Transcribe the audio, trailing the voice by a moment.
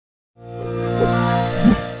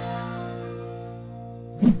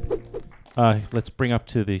Let's bring up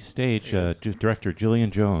to the stage director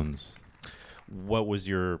Julian Jones. What was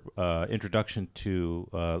your introduction to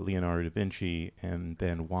Leonardo da Vinci, and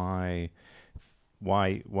then why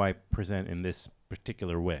present in this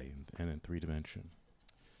particular way and in 3 dimension?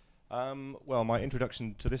 Well, my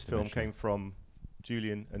introduction to this film came from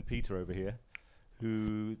Julian and Peter over here,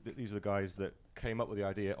 who these are the guys that came up with the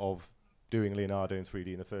idea of doing Leonardo in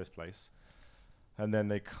 3D in the first place, and then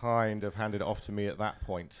they kind of handed it off to me at that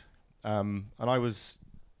point. And I was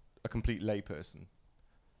a complete layperson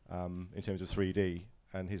in terms of 3D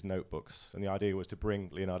and his notebooks, and the idea was to bring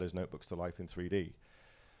Leonardo's notebooks to life in 3D.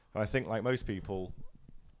 And I think, like most people,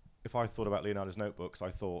 if I thought about Leonardo's notebooks,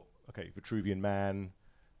 I thought, okay, Vitruvian Man,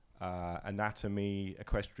 anatomy,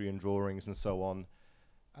 equestrian drawings, and so on.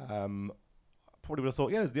 Probably would have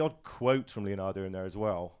thought, yeah, there's the odd quote from Leonardo in there as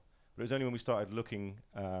well. But it was only when we started looking,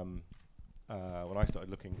 when I started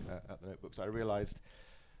looking at the notebooks, I realized,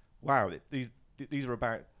 wow, these are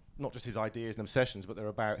about not just his ideas and obsessions, but they're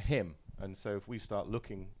about him. And so if we start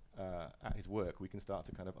looking at his work, we can start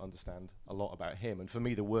to kind of understand a lot about him. And for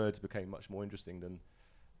me, the words became much more interesting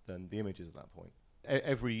than the images at that point.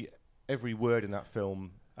 Every word in that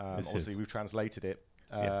film, obviously we've translated it,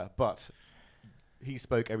 but he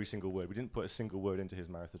spoke every single word. We didn't put a single word into his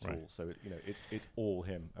mouth at all. So it's all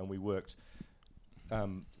him. And we worked.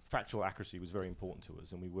 Factual accuracy was very important to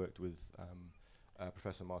us, and we worked with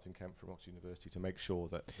Professor Martin Kemp from Oxford University to make sure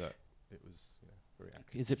that it was very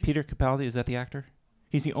accurate. Is it Peter Capaldi? Is that the actor?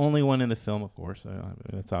 He's the only one in the film, of course.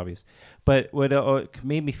 That's obvious. But what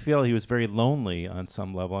made me feel he was very lonely on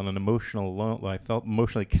some level, on an emotional level. I felt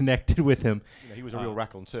emotionally connected with him. He was a real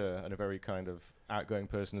raconteur and a very kind of outgoing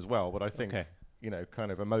person as well. But I think,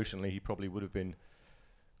 kind of emotionally, he probably would have been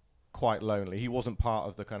quite lonely. He wasn't part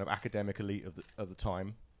of the kind of academic elite of the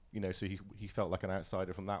time, so he felt like an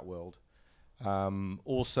outsider from that world.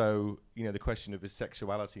 Also, the question of his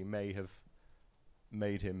sexuality may have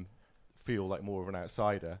made him feel like more of an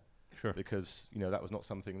outsider, because that was not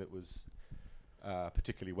something that was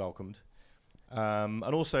particularly welcomed. And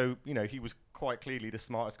also, he was quite clearly the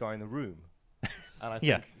smartest guy in the room. And I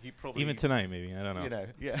think he probably even tonight, maybe, I don't know.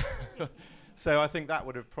 So I think that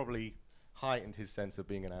would have probably heightened his sense of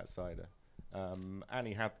being an outsider. And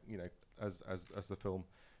he had, as the film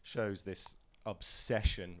shows, this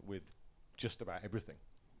obsession with just about everything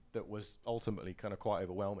that was ultimately kind of quite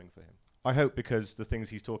overwhelming for him. I hope because the things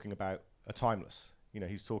he's talking about are timeless.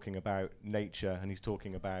 He's talking about nature and he's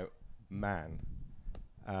talking about man.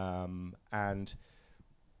 And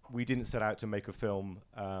we didn't set out to make a film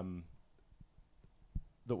that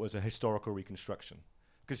was a historical reconstruction.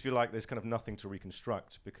 Because if you like, there's kind of nothing to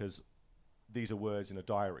reconstruct because these are words in a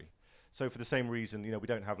diary. So for the same reason, we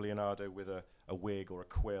don't have Leonardo with a wig or a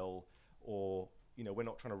quill, or, we're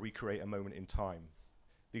not trying to recreate a moment in time.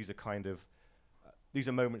 These are kind of, these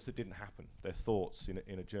are moments that didn't happen. They're thoughts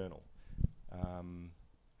in a journal. And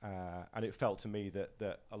it felt to me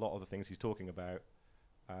that a lot of the things he's talking about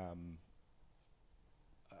are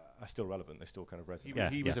still relevant. They still kind of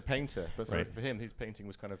resonate. He was a painter, but for him, his painting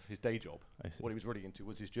was kind of his day job. What he was really into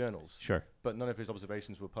was his journals. Sure. But none of his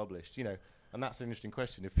observations were published, and that's an interesting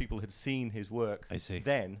question. If people had seen his work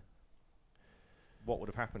then, what would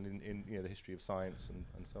have happened in the history of science and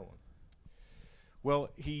so on?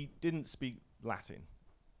 Well, he didn't speak Latin.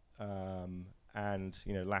 And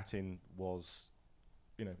Latin was,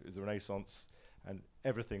 it was the Renaissance, and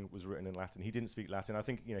everything was written in Latin. He didn't speak Latin. I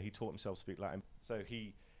think he taught himself to speak Latin. So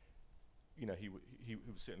he was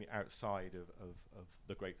certainly outside of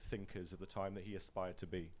the great thinkers of the time that he aspired to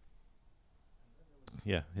be.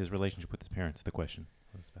 Yeah, his relationship with his parents. The question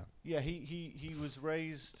was about. Yeah, he was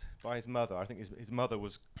raised by his mother. I think his mother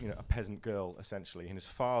was a peasant girl essentially, and his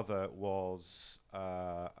father was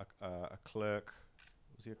a clerk.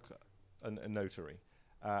 Was he a notary?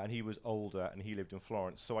 And he was older, and he lived in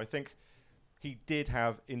Florence. So I think he did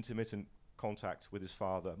have intermittent contact with his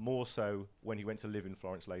father, more so when he went to live in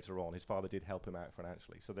Florence later on. His father did help him out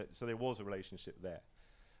financially. So there was a relationship there.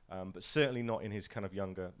 But certainly not in his kind of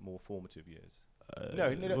younger, more formative years.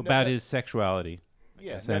 No, about his sexuality.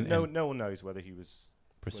 Yes, no one knows whether he was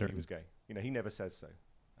gay. He never says so.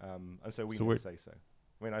 And so we never say so.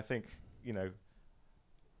 I mean, I think,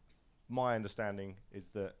 my understanding is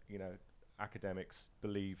that, academics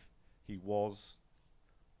believe he was,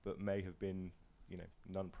 but may have been,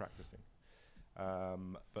 non-practicing.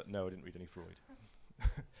 But no, I didn't read any Freud.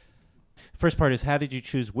 First part is, how did you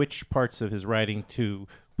choose which parts of his writing to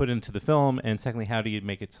put into the film? And secondly, how do you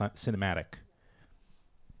make it cinematic?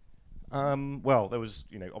 Well, there was,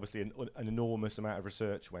 obviously an enormous amount of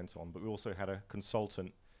research went on, but we also had a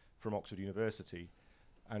consultant from Oxford University,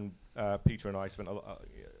 and Peter and I spent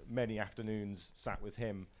many afternoons sat with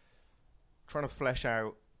him, trying to flesh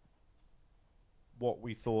out what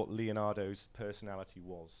we thought Leonardo's personality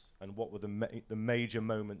was and what were the major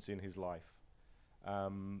moments in his life.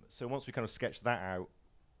 So once we kind of sketched that out,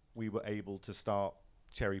 we were able to start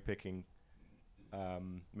cherry picking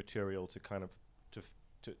material to kind of to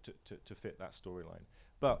fit that storyline.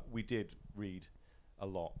 But we did read a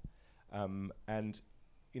lot, and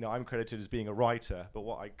I'm credited as being a writer, but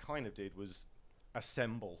what I kind of did was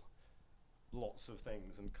assemble lots of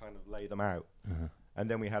things and kind of lay them out. And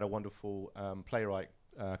then we had a wonderful playwright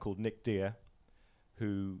called Nick Deere,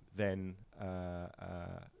 who then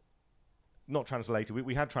not translated.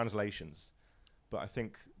 We had translations, but I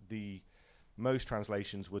think the most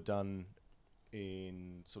translations were done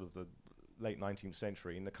in sort of the late 19th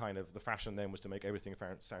century, and the fashion then was to make everything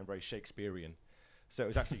sound very Shakespearean. So it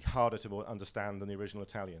was actually harder to understand than the original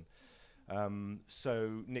Italian.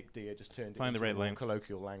 So Nick Deere just turned it into the right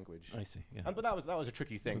colloquial language. I see. Yeah. But that was a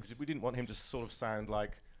tricky thing, because we didn't want him to sort of sound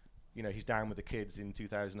like, he's down with the kids in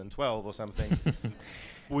 2012 or something. But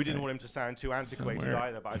we didn't want him to sound too antiquated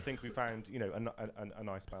either. But I think we found a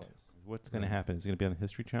nice balance. What's going to happen? Is it going to be on the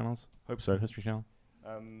History Channels? Hope so. History Channel.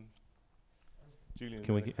 Julian,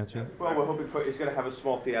 can we answer this? Well, we're hoping it's going to have a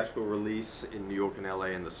small theatrical release in New York and LA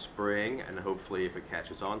in the spring, and hopefully, if it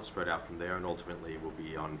catches on, spread out from there, and ultimately will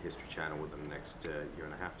be on History Channel within the next year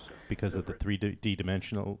and a half or so. Because of the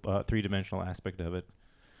three-dimensional aspect of it,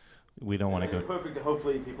 we don't want to go. Perfect.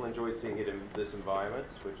 Hopefully, people enjoy seeing it in this environment,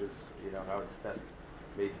 which is how it's best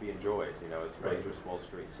made to be enjoyed. As opposed to a small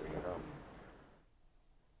screen sitting at home.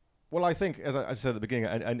 Well, I think, as I said at the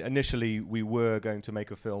beginning, initially we were going to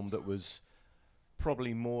make a film that was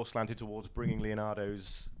probably more slanted towards bringing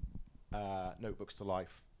Leonardo's notebooks to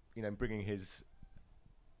life, bringing his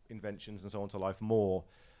inventions and so on to life more.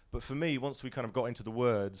 But for me, once we kind of got into the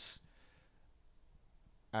words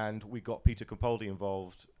and we got Peter Capaldi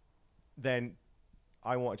involved, then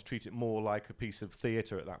I wanted to treat it more like a piece of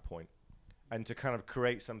theatre at that point, and to kind of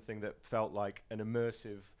create something that felt like an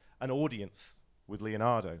audience with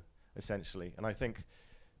Leonardo, essentially. And I think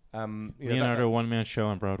Leonardo one-man show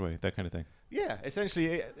on Broadway, that kind of thing. Yeah,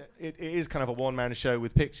 essentially, it is kind of a one-man show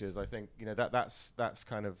with pictures. I think that's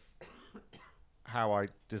kind of how I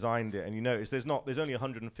designed it. And you notice there's only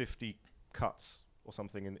 150 cuts or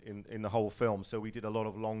something in the whole film. So we did a lot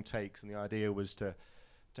of long takes, and the idea was to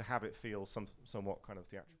have it feel somewhat kind of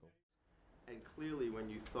theatrical. And clearly, when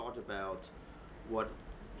you thought about what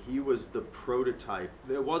he was the prototype,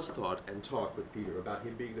 there was thought and talk with Peter about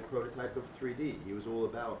him being the prototype of 3D. He was all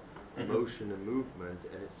about motion and movement,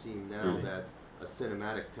 and it seemed now that a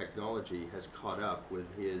cinematic technology has caught up with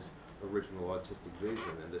his original artistic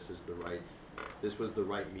vision, and this was the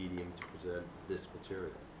right medium to present this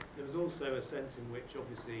material. There was also a sense in which,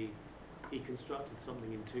 obviously, he constructed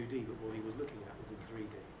something in 2D, but what he was looking at was in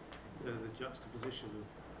 3D. So the juxtaposition of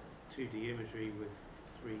 2D imagery with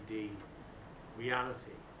 3D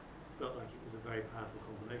reality felt like it was a very powerful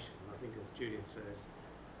combination. And I think, as Julian says,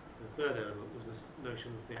 the third element was this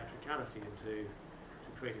notion of theatricality, and to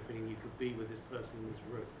create a feeling you could be with this person in this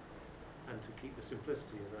room, and to keep the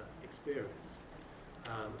simplicity of that experience.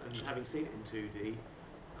 And having seen it in 2D,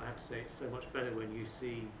 I have to say it's so much better when you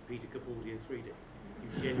see Peter Capaldi in 3D. You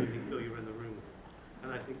genuinely feel you're in the room with him.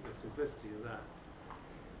 And I think the simplicity of that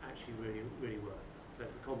actually really, really works. So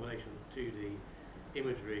it's the combination of 2D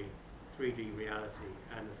imagery, 3D reality,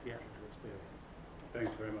 and the theatrical experience.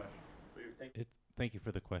 Thanks very much. Thank you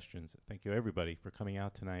for the questions. Thank you, everybody, for coming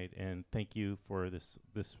out tonight, and thank you for this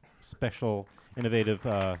special, innovative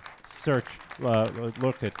look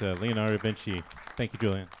at Leonardo da Vinci. Thank you,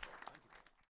 Julian.